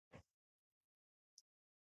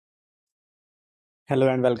Hello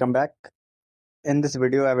and welcome back. In this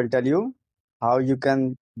video, I will tell you how you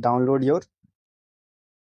can download your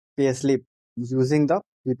Payslip using the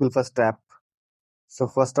People First app. So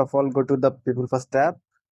first of all, go to the People First app.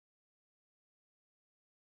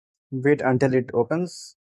 Wait until it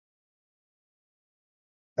opens.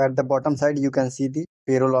 At the bottom side, you can see the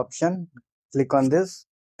payroll option. Click on this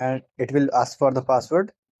and it will ask for the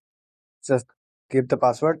password. Just give the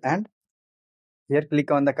password and here click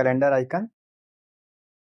on the calendar icon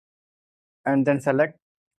and then select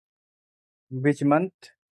which month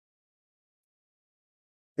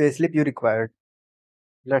payslip you required.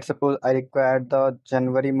 Let's suppose I required the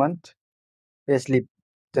January month payslip.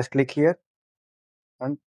 Just click here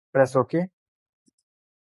and press OK.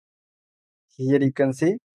 Here you can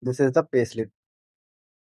see this is the payslip.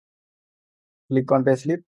 Click on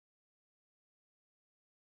payslip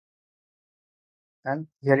and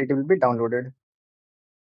here it will be downloaded.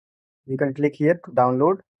 You can click here to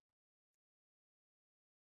download.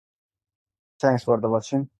 Thanks for the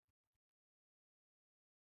watching.